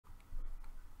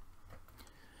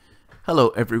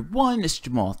Hello everyone, it's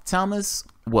Jamal Thomas.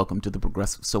 Welcome to the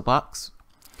Progressive Soapbox.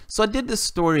 So I did this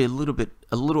story a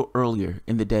little earlier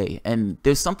in the day, and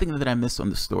there's something that I missed on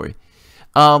the story.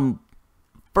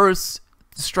 First,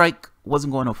 the strike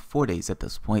wasn't going on for 4 days at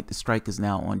this point. The strike is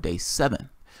now on day 7.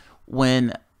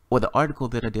 The article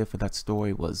that I did for that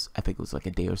story was, I think it was like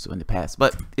a day or so in the past,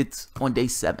 but it's on day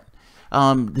 7.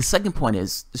 The second point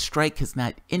is the strike has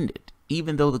not ended,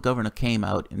 even though the governor came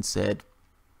out and said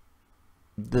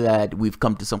that we've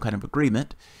come to some kind of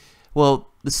agreement. Well,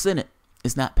 the Senate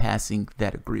is not passing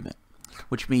that agreement,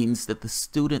 which means that the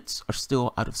students are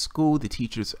still out of school, the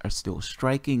teachers are still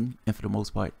striking, and for the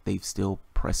most part, they've still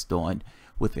pressed on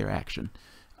with their action.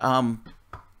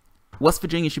 West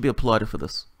Virginia should be applauded for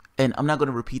this. And I'm not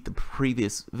going to repeat the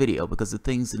previous video because the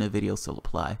things in the video still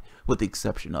apply, with the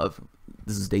exception of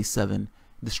this is day 7,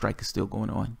 the strike is still going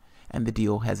on, and the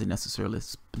deal hasn't necessarily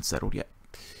been settled yet.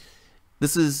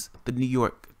 This is the New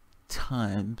York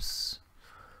Times.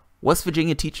 West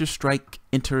Virginia teacher strike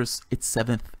enters its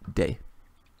 7th day.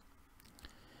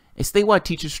 A statewide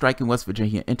teacher strike in West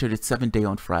Virginia entered its 7th day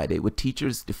on Friday, with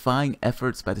teachers defying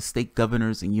efforts by the state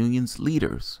governors and unions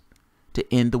leaders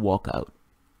to end the walkout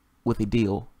with a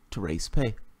deal to raise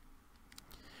pay.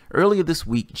 Earlier this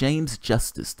week, James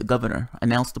Justice, the governor,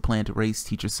 announced a plan to raise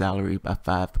teacher salary by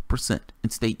 5%,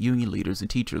 and state union leaders and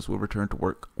teachers will return to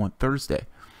work on Thursday.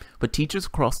 But teachers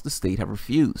across the state have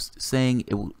refused, saying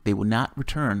they will not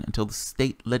return until the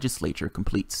state legislature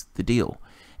completes the deal,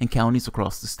 and counties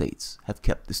across the states have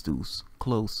kept the schools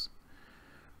closed.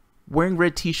 Wearing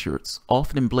red t-shirts,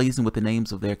 often emblazoned with the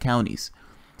names of their counties,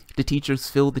 the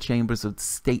teachers filled the chambers of the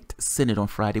state Senate on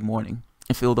Friday morning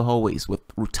and filled the hallways with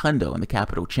Rotundo and the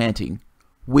Capitol chanting,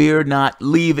 "We're not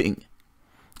leaving."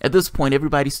 At this point,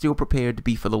 everybody's still prepared to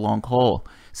be for the long haul,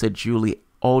 said Julie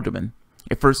Alderman,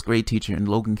 a first-grade teacher in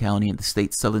Logan County in the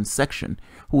state's southern section,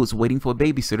 who was waiting for a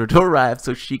babysitter to arrive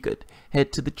so she could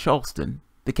head to the Charleston,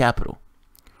 the capital.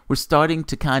 "We're starting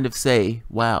to kind of say,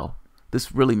 wow,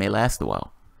 this really may last a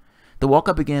while." The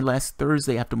walkout began last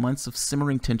Thursday after months of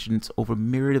simmering tensions over a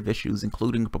myriad of issues,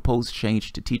 including a proposed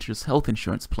change to teachers' health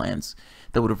insurance plans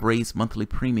that would have raised monthly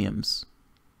premiums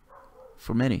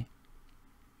for many.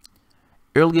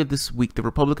 Earlier this week, the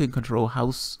Republican-controlled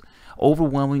House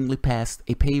overwhelmingly passed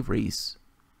a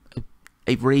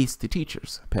raise to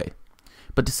teachers' pay.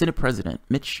 But the Senate President,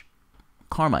 Mitch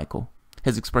Carmichael,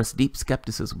 has expressed deep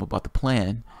skepticism about the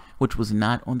plan, which was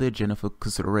not on the agenda for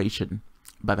consideration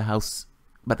by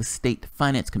the State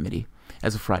Finance Committee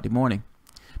as of Friday morning.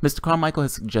 Mr. Carmichael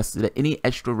has suggested that any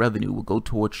extra revenue will go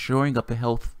towards shoring up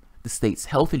the state's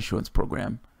health insurance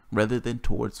program rather than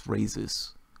towards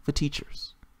raises for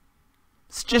teachers.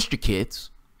 It's just your kids.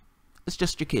 It's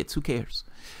just your kids. Who cares?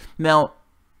 Now,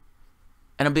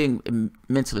 and I'm being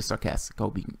immensely sarcastic. I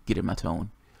hope you can get in my tone.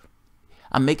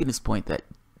 I'm making this point that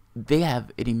they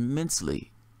have an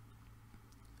immensely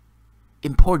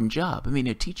important job. I mean,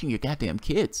 they're teaching your goddamn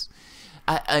kids.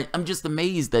 I'm just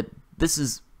amazed that this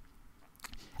is...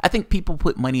 I think people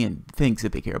put money in things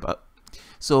that they care about.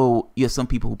 So you have some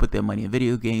people who put their money in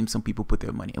video games, some people put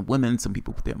their money in women, some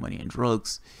people put their money in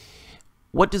drugs.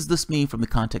 What does this mean from the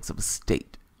context of a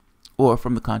state or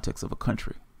from the context of a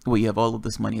country? Well, you have all of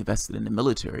this money invested in the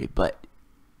military, but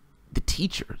the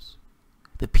teachers,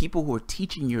 the people who are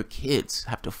teaching your kids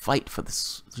have to fight for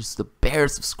this, just the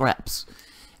barest of scraps.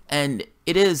 And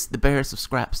it is the barest of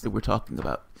scraps that we're talking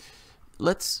about.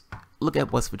 Let's look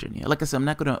at West Virginia. Like I said, I'm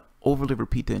not going to overly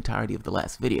repeat the entirety of the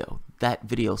last video. That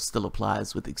video still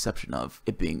applies with the exception of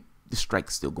it being the strike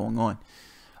still going on.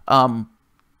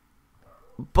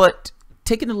 But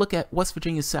taking a look at West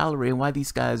Virginia's salary and why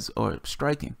these guys are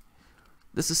striking.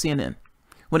 This is CNN.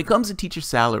 When it comes to teacher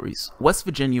salaries, West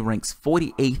Virginia ranks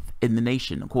 48th in the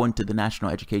nation according to the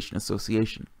National Education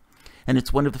Association. And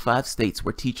it's one of the 5 states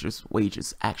where teachers'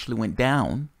 wages actually went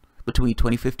down between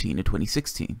 2015 and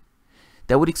 2016.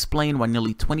 That would explain why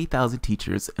nearly 20,000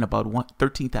 teachers and about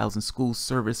 13,000 school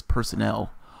service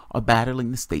personnel are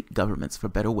battling the state governments for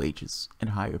better wages and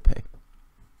higher pay.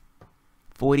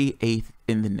 48th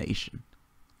in the nation.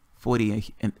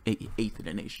 48th in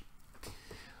the nation.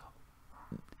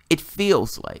 It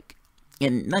feels like,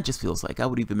 and not just feels like, I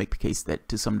would even make the case that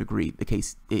to some degree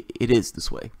it is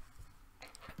this way.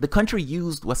 The country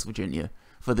used West Virginia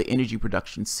for the energy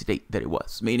production state that it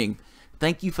was, meaning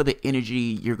thank you for the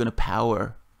energy you're going to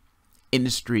power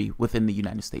industry within the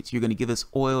United States. You're going to give us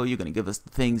oil. You're going to give us the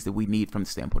things that we need from the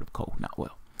standpoint of coal, not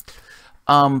oil.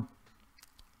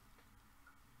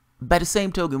 By the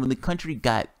same token, when the country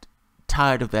got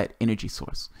tired of that energy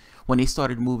source, when they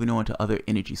started moving on to other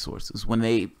energy sources, when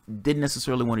they didn't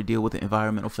necessarily want to deal with the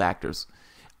environmental factors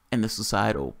and the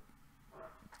societal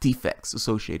defects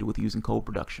associated with using coal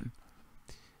production.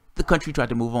 The country tried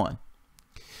to move on.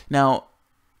 Now,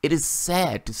 it is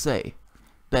sad to say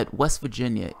that West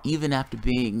Virginia, even after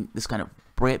being this kind of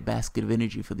breadbasket of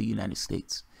energy for the United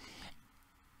States,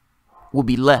 will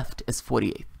be left as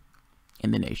 48th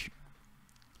in the nation.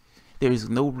 There is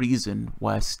no reason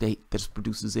why a state that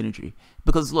produces energy,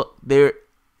 because look, there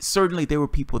were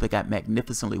people that got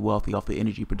magnificently wealthy off the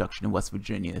energy production in West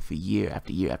Virginia for year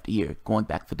after year after year, going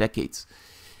back for decades.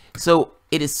 So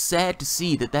it is sad to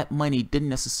see that that money didn't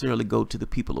necessarily go to the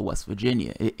people of West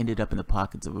Virginia. It ended up in the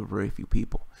pockets of a very few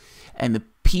people. And the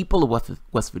people of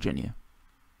West Virginia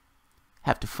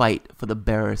have to fight for the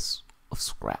barest of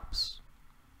scraps.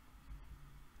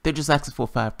 They're just asking for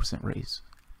a 5% raise.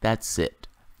 That's it.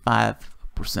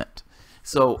 5%.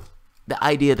 So the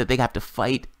idea that they have to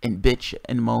fight and bitch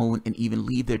and moan and even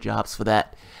leave their jobs for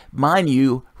that, mind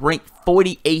you, ranked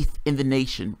 48th in the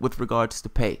nation with regards to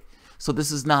pay. So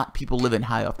this is not people living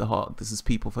high off the hog. This is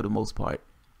people, for the most part,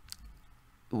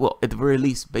 well, at the very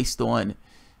least, based on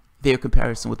their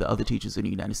comparison with the other teachers in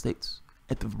the United States,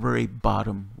 at the very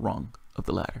bottom rung of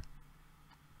the ladder.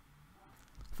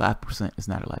 5% is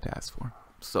not a lot to ask for.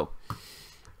 So,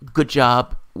 good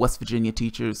job, West Virginia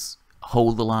teachers.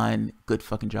 Hold the line. Good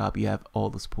fucking job. You have all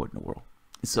the support in the world.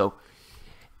 So,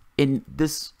 in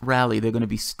this rally, there are going to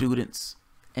be students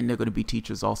and there are going to be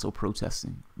teachers also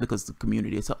protesting because the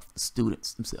community itself, the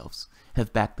students themselves,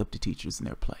 have backed up the teachers in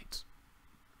their plight.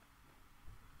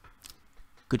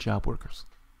 Good job, workers.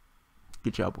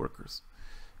 Good job, workers.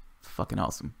 Fucking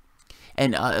awesome.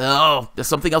 And there's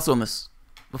something else on this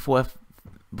before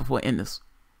I end this.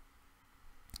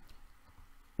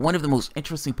 One of the most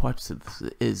interesting parts of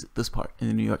this is this part in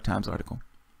the New York Times article.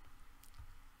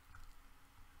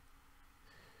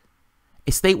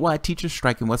 A statewide teachers'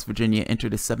 strike in West Virginia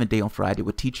entered its 7th day on Friday,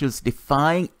 with teachers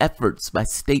defying efforts by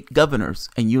state governors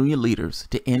and union leaders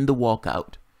to end the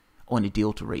walkout on a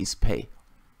deal to raise pay.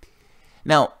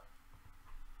 Now,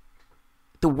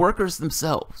 the workers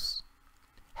themselves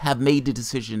have made the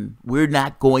decision, we're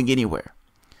not going anywhere,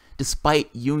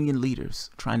 despite union leaders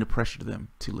trying to pressure them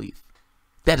to leave.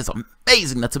 That is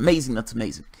amazing. That's amazing. That's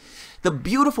amazing. The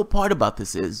beautiful part about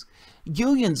this is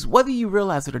unions, whether you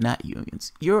realize it or not,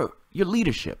 unions, your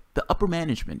leadership, the upper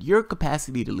management, your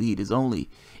capacity to lead is only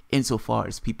insofar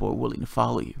as people are willing to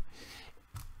follow you.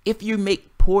 If you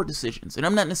make poor decisions, and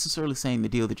I'm not necessarily saying the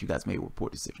deal that you guys made were poor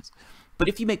decisions, but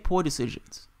if you make poor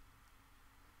decisions,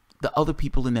 the other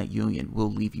people in that union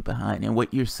will leave you behind. And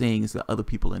what you're seeing is the other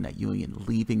people in that union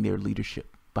leaving their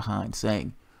leadership behind,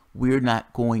 saying, we're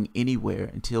not going anywhere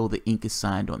until the ink is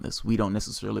signed on this. We don't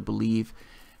necessarily believe.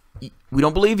 We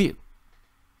don't believe you.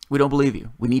 We don't believe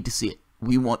you. We need to see it.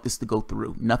 We want this to go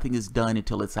through. Nothing is done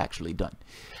until it's actually done.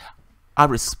 I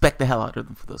respect the hell out of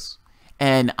them for this.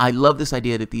 And I love this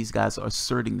idea that these guys are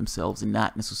asserting themselves and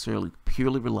not necessarily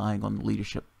purely relying on the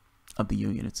leadership of the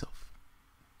union itself.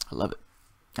 I love it.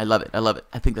 I love it. I love it.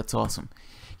 I think that's awesome.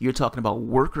 You're talking about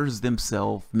workers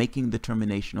themselves making the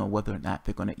determination on whether or not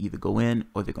they're going to either go in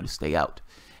or they're going to stay out.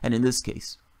 And in this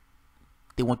case,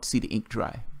 they want to see the ink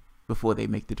dry before they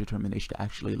make the determination to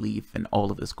actually leave, and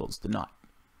all of this goes to naught.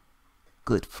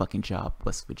 Good fucking job,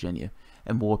 West Virginia,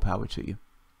 and more power to you.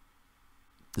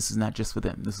 This is not just for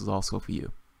them. This is also for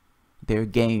you. Their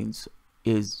gains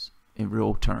is, in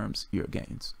real terms, your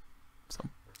gains. So,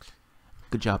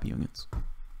 good job, unions.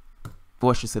 Or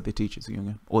I should say the teachers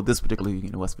union, or this particular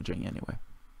union in West Virginia anyway.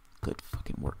 Good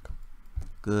fucking work.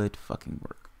 Good fucking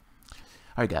work.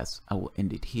 Alright guys, I will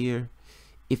end it here.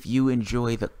 If you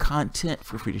enjoy the content,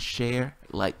 feel free to share,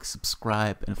 like,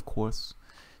 subscribe, and of course,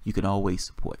 you can always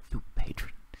support through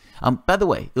Patreon. By the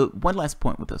way, one last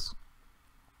point with this.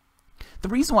 The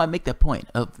reason why I make that point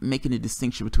of making a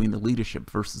distinction between the leadership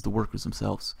versus the workers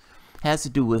themselves has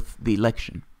to do with the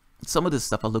election. Some of this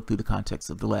stuff I looked through the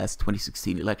context of the last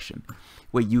 2016 election,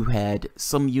 where you had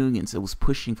some unions that was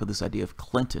pushing for this idea of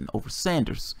Clinton over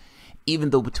Sanders, even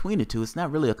though between the two, it's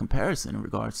not really a comparison in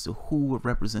regards to who would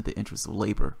represent the interests of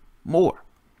labor more.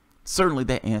 Certainly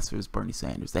that answer is Bernie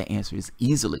Sanders. That answer is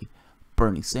easily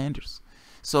Bernie Sanders.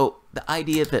 So the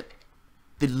idea that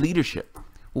the leadership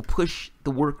will push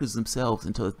the workers themselves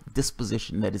into a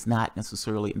disposition that is not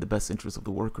necessarily in the best interest of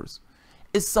the workers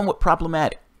is somewhat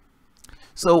problematic.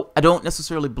 So I don't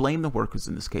necessarily blame the workers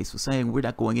in this case for saying we're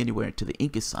not going anywhere until the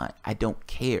ink is signed. I don't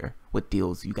care what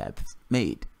deals you guys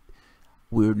made.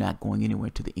 We're not going anywhere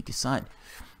until the ink is signed.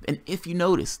 And if you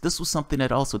notice, this was something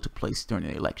that also took place during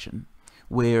the election,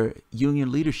 where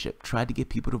union leadership tried to get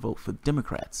people to vote for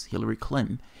Democrats, Hillary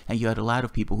Clinton, and you had a lot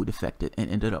of people who defected and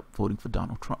ended up voting for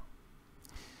Donald Trump.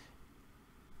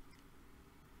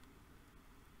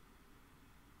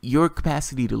 your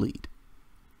capacity to lead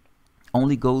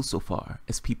only goes so far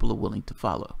as people are willing to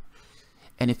follow.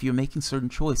 And if you're making certain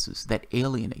choices that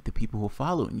alienate the people who are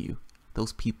following you,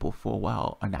 those people for a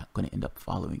while are not going to end up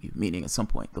following you, meaning at some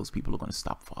point those people are going to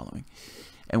stop following.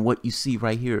 And what you see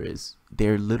right here is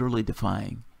they're literally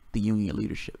defying the union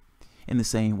leadership in the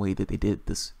same way that they did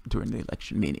this during the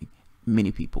election, meaning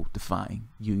many people defying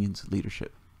union's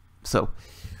leadership. So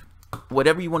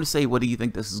whatever you want to say, whether you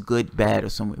think this is good, bad, or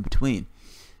somewhere in between,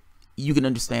 you can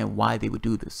understand why they would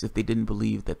do this if they didn't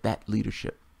believe that that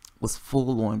leadership was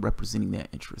full on representing their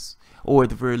interests, or at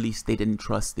the very least they didn't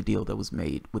trust the deal that was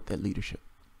made with that leadership.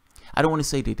 I don't want to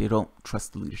say that they don't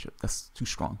trust the leadership. That's too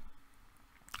strong.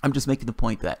 I'm just making the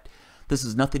point that this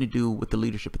has nothing to do with the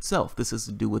leadership itself. This has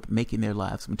to do with making their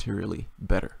lives materially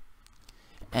better.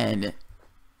 And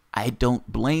I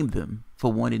don't blame them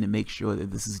for wanting to make sure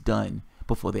that this is done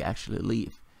before they actually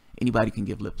leave. Anybody can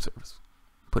give lip service.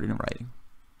 Put it in writing.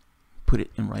 Put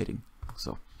it in writing.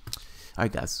 So, all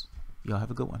right, guys. Y'all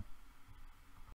have a good one.